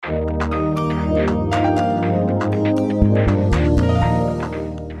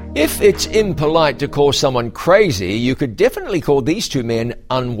If it's impolite to call someone crazy, you could definitely call these two men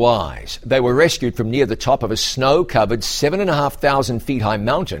unwise. They were rescued from near the top of a snow-covered 7,500 feet high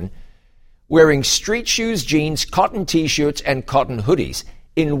mountain, wearing street shoes, jeans, cotton t-shirts, and cotton hoodies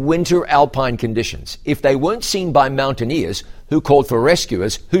in winter alpine conditions. If they weren't seen by mountaineers who called for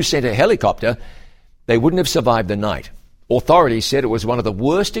rescuers, who sent a helicopter, they wouldn't have survived the night. Authorities said it was one of the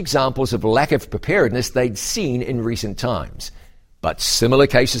worst examples of lack of preparedness they'd seen in recent times. But similar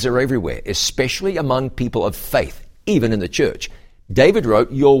cases are everywhere, especially among people of faith, even in the church. David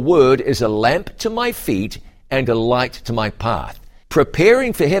wrote, "Your word is a lamp to my feet and a light to my path."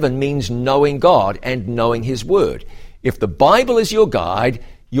 Preparing for heaven means knowing God and knowing His word. If the Bible is your guide,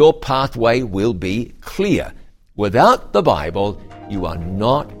 your pathway will be clear. Without the Bible, you are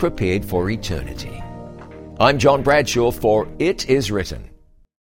not prepared for eternity. I'm John Bradshaw for It Is Written.